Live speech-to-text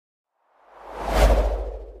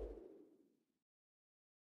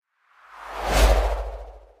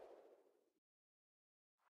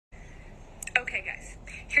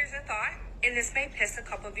thought, and this may piss a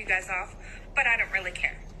couple of you guys off, but I don't really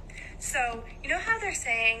care. So, you know how they're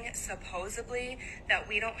saying, supposedly, that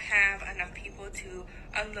we don't have enough people to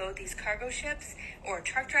unload these cargo ships or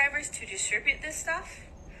truck drivers to distribute this stuff?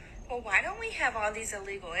 Well, why don't we have all these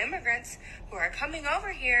illegal immigrants who are coming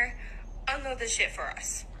over here unload the shit for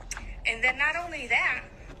us? And then not only that,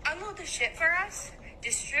 unload the shit for us,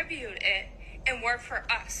 distribute it, and work for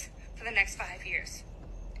us for the next 5 years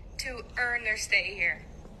to earn their stay here.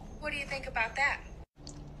 What do you think about that?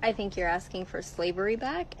 I think you're asking for slavery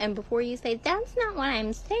back, and before you say that's not what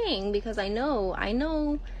I'm saying, because I know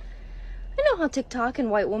how TikTok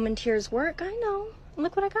and white woman tears work. I know.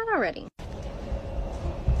 Look what I got already.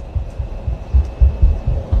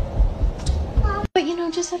 But you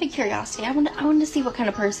know, just out of curiosity, I wanted to see what kind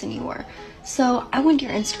of person you were. So I went to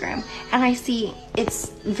your Instagram and I see it's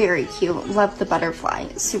very cute. Love the butterfly,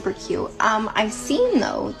 super cute. I've seen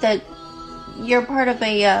though that you're part of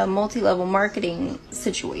a multi-level marketing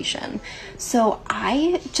situation. So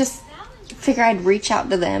I just figure I'd reach out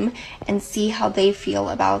to them and see how they feel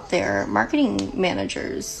about their marketing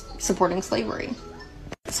managers supporting slavery.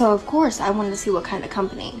 So of course I wanted to see what kind of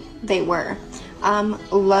company they were.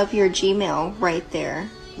 Love your Gmail right there.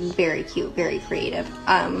 Very cute, very creative.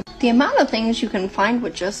 The amount of things you can find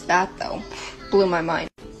with just that though blew my mind.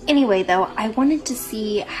 Anyway though, I wanted to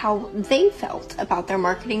see how they felt about their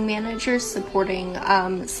marketing managers supporting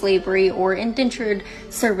slavery or indentured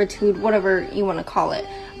servitude, whatever you want to call it.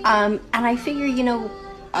 And I figure, you know,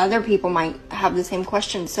 other people might have the same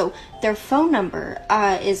question. So their phone number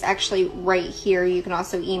is actually right here. You can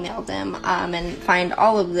also email them and find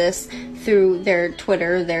all of this through their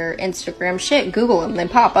Twitter, their Instagram. Shit, Google them, they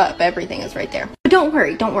pop up. Everything is right there. But don't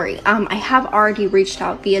worry, don't worry. I have already reached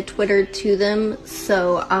out via Twitter to them,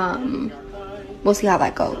 so we'll see how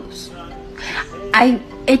that goes.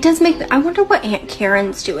 It does make me, I wonder what Aunt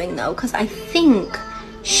Karen's doing though, because I think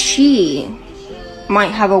she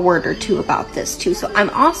might have a word or two about this too. So I'm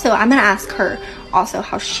gonna ask her also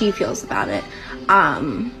how she feels about it.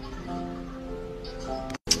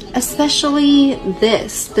 Especially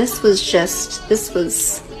this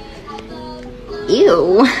was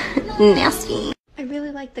ew, nasty. I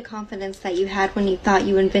really like the confidence that you had when you thought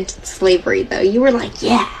you invented slavery though. You were like,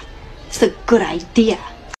 yeah, it's a good idea.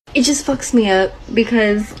 It just fucks me up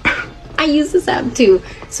because I use this app too.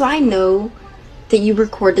 So I know that you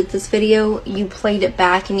recorded this video, you played it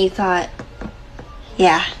back, and you thought,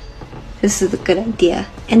 yeah, this is a good idea.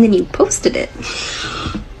 And then you posted it.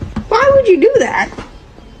 Why would you do that?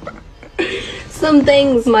 Some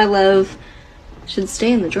things, my love, should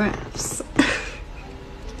stay in the drafts.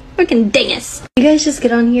 Fucking dingus. You guys just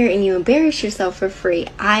get on here and you embarrass yourself for free.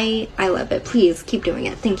 I love it. Please keep doing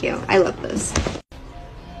it. Thank you. I love this.